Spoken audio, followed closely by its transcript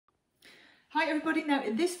Hi everybody, now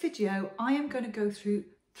in this video I am going to go through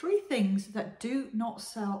 3 things that do not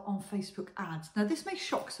sell on Facebook ads. Now this may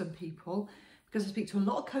shock some people because I speak to a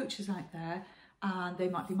lot of coaches out there and they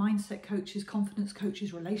might be mindset coaches, confidence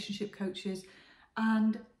coaches, relationship coaches,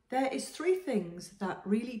 and there is 3 things that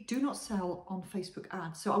really do not sell on Facebook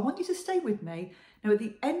ads. So I want you to stay with me. Now at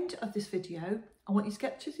the end of this video, I want you to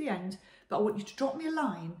get to the end, but I want you to drop me a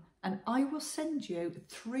line and I will send you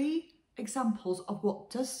 3 examples of what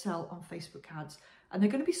does sell on Facebook ads, and they're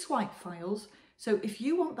going to be swipe files. So if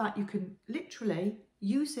you want that, you can literally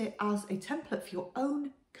use it as a template for your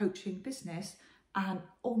own coaching business and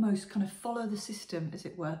almost kind of follow the system, as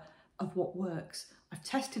it were, of what works. I've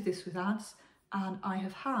tested this with ads and I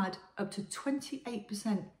have had up to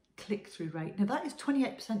 28% click-through rate. Now that is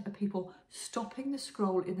 28% of people stopping the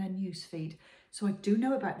scroll in their newsfeed. So I do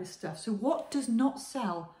know about this stuff. So what does not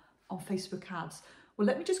sell on Facebook ads? Well,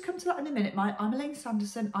 let me just come to that in a minute. I'm Elaine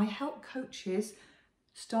Sanderson. I help coaches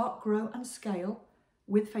start, grow and scale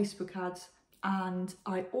with Facebook ads. And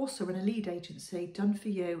I also run a lead agency, Done For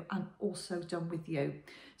You and also Done With You.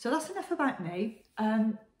 So that's enough about me.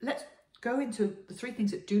 Let's go into the 3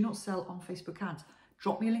 things that do not sell on Facebook ads.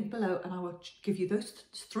 Drop me a link below and I will give you those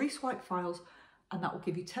 3 swipe files and that will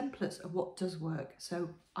give you templates of what does work. So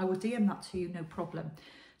I will DM that to you, no problem.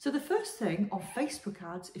 So the first thing on Facebook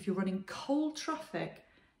ads, if you're running cold traffic,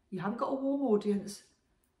 you haven't got a warm audience,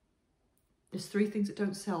 there's 3 things that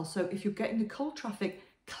don't sell. So if you're getting the cold traffic,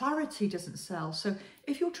 clarity doesn't sell. So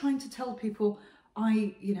if you're trying to tell people,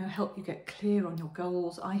 I help you get clear on your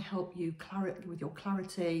goals, I help you with your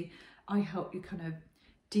clarity, I help you kind of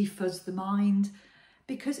defuzz the mind,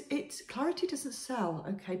 because clarity doesn't sell,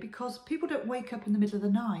 okay? Because people don't wake up in the middle of the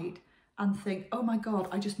night and think, oh my God,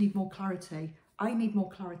 I just need more clarity. I need more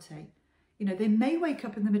clarity. They may wake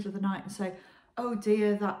up in the middle of the night and say, oh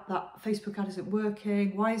dear, that Facebook ad isn't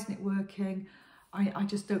working. Why isn't it working? I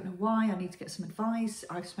just don't know why. I need to get some advice.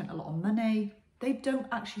 I've spent a lot of money. They don't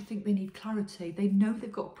actually think they need clarity. They know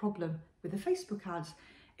they've got a problem with the Facebook ads.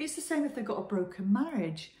 It's the same if they've got a broken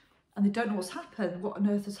marriage and they don't know what's happened, what on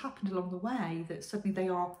earth has happened along the way, that suddenly they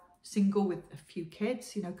are single with a few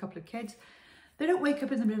kids, a couple of kids. They don't wake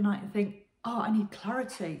up in the middle of the night and think, oh, I need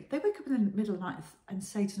clarity. They wake up in the middle of the night and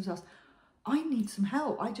say to themselves, I need some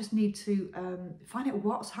help. I just need to find out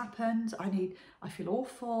what's happened. I feel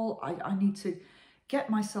awful. I need to get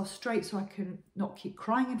myself straight so I can not keep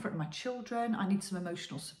crying in front of my children. I need some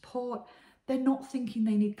emotional support. They're not thinking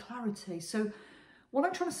they need clarity. So what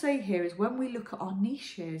I'm trying to say here is when we look at our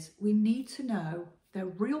niches, we need to know their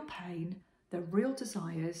real pain, their real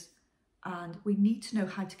desires, and we need to know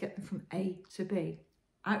how to get them from A to B,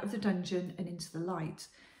 out of the dungeon and into the light.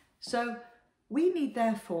 So we need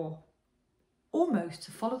therefore almost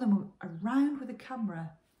to follow them around with a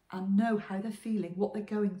camera and know how they're feeling, what they're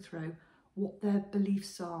going through, what their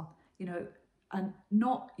beliefs are, and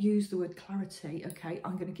not use the word clarity. Okay,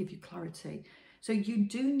 I'm going to give you clarity. So you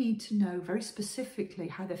do need to know very specifically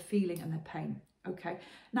how they're feeling and their pain. Okay,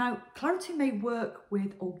 now clarity may work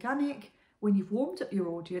with organic when you've warmed up your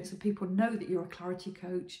audience and people know that you're a clarity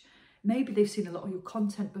coach. Maybe they've seen a lot of your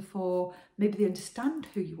content before, maybe they understand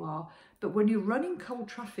who you are, but when you're running cold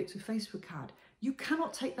traffic to Facebook ad, you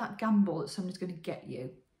cannot take that gamble that somebody's going to get you.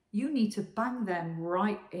 You need to bang them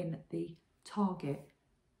right in the target.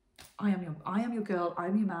 I am your girl, I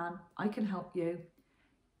am your man, I can help you.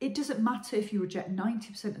 It doesn't matter if you reject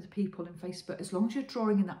 90% of the people in Facebook, as long as you're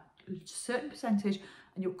drawing in that certain percentage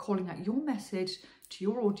and you're calling out your message to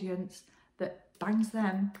your audience that bangs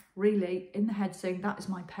them really in the head saying, that is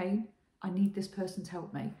my pain, I need this person to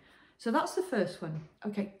help me. So that's the first one.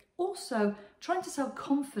 Okay, also trying to sell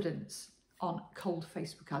confidence on cold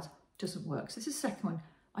Facebook ads doesn't work. So this is the second one.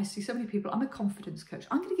 I see so many people, I'm a confidence coach.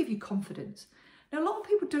 I'm going to give you confidence. Now, a lot of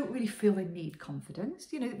people don't really feel they need confidence.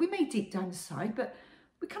 We may deep down decide, but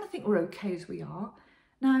we kind of think we're okay as we are.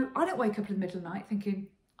 Now, I don't wake up in the middle of the night thinking,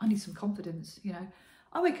 I need some confidence.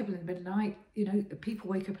 I wake up in the middle of the night, people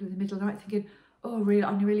wake up in the middle of the night thinking, oh, really,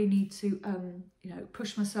 I really need to,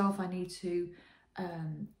 push myself. I need to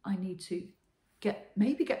get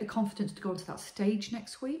the confidence to go onto that stage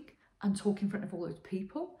next week and talk in front of all those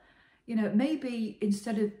people. Maybe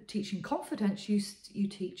instead of teaching confidence, you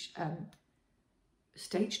teach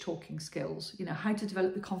stage talking skills, how to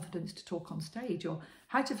develop the confidence to talk on stage, or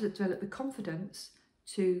how to develop the confidence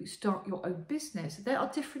to start your own business. There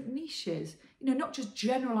are different niches, not just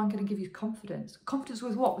general, I'm going to give you confidence. Confidence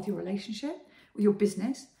with what? With your relationship, with your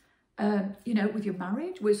business, with your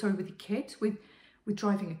marriage, with your kids, with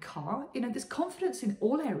driving a car. There's confidence in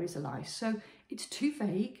all areas of life. So it's too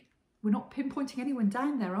vague. We're not pinpointing anyone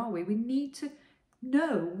down there, are we? We need to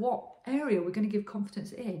know what area we're going to give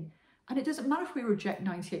confidence in. And it doesn't matter if we reject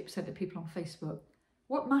 98% of people on Facebook.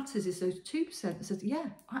 What matters is those 2% that says, yeah,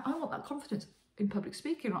 I want that confidence in public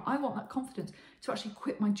speaking, or I want that confidence to actually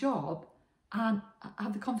quit my job and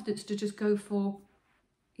have the confidence to just go for,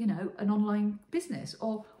 you know, an online business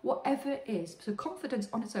or whatever it is. So confidence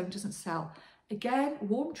on its own doesn't sell. Again,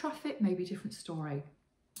 warm traffic may be a different story.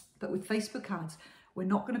 But with Facebook ads, we're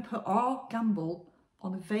not going to put our gamble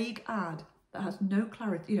on a vague ad that has no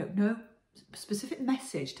clarity, you know, no specific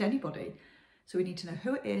message to anybody. So we need to know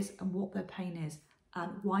who it is and what their pain is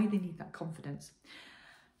and why they need that confidence.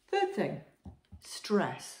 Third thing,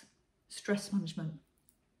 stress. Stress management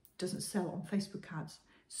doesn't sell on Facebook ads.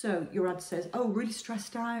 So your ad says, oh, really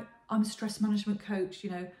stressed out. I'm a stress management coach,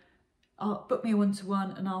 you know, book me a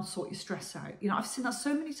one-to-one and I'll sort your stress out. You know, I've seen that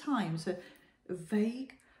so many times, a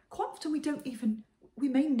vague. Quite often we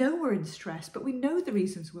may know we're in stress, but we know the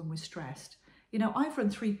reasons when we're stressed. You know, I've run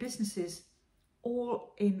 3 businesses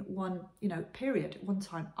all in one, you know, period at one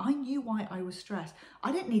time. I knew why I was stressed.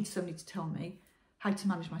 I didn't need somebody to tell me how to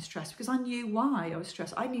manage my stress because I knew why I was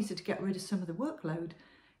stressed. I needed to get rid of some of the workload.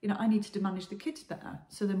 You know, I needed to manage the kids better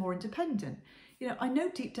so they're more independent. You know, I know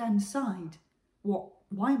deep down inside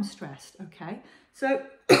why I'm stressed, okay? So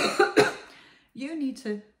you need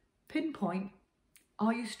to pinpoint,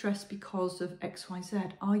 are you stressed because of X, Y, Z?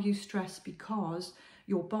 Are you stressed because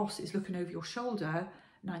your boss is looking over your shoulder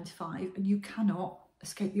 9 to 5 and you cannot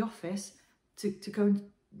escape the office to go and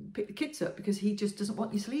pick the kids up because he just doesn't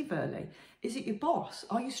want you to leave early? Is it your boss?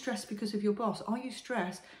 Are you stressed because of your boss? Are you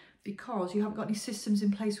stressed because you haven't got any systems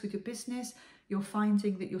in place with your business? You're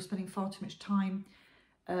finding that you're spending far too much time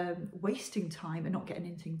wasting time and not getting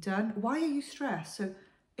anything done. Why are you stressed? So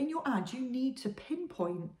in your ad, you need to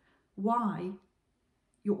pinpoint why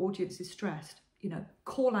your audience is stressed. You know,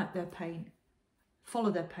 call out their pain,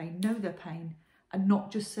 follow their pain, know their pain, and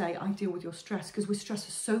not just say, I deal with your stress, because we're stressed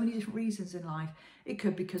for so many different reasons in life. It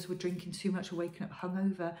could be because we're drinking too much or waking up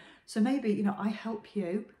hungover. So maybe, you know, I help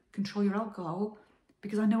you control your alcohol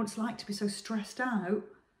because I know what it's like to be so stressed out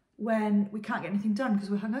when we can't get anything done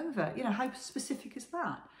because we're hungover. You know, how specific is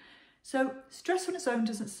that? So stress on its own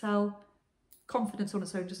doesn't sell, confidence on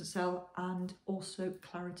its own doesn't sell, and also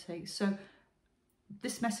clarity. So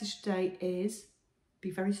this message today is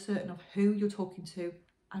be very certain of who you're talking to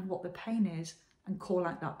and what the pain is and call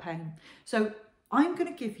out that pain. So I'm going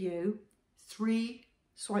to give you 3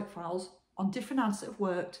 swipe files on different ads that have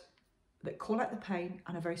worked that call out the pain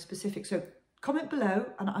and are very specific. So comment below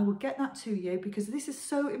and I will get that to you because this is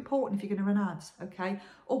so important if you're going to run ads, okay?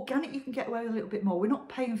 Organic, you can get away with a little bit more. We're not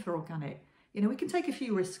paying for organic. You know, we can take a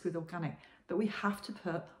few risks with organic, but we have to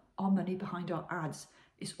put our money behind our ads.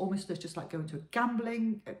 It's almost just like going to a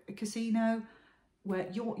gambling, a casino, where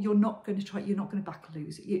you're not going to back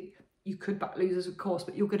lose. You could back losers, of course,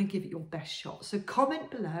 but you're going to give it your best shot. So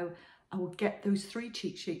comment below. I will get those 3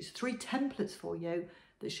 cheat sheets, 3 templates for you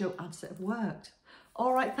that show ads that have worked.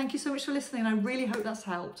 All right, thank you so much for listening. I really hope that's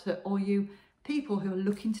helped to all you people who are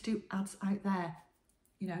looking to do ads out there.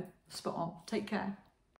 You know, spot on. Take care.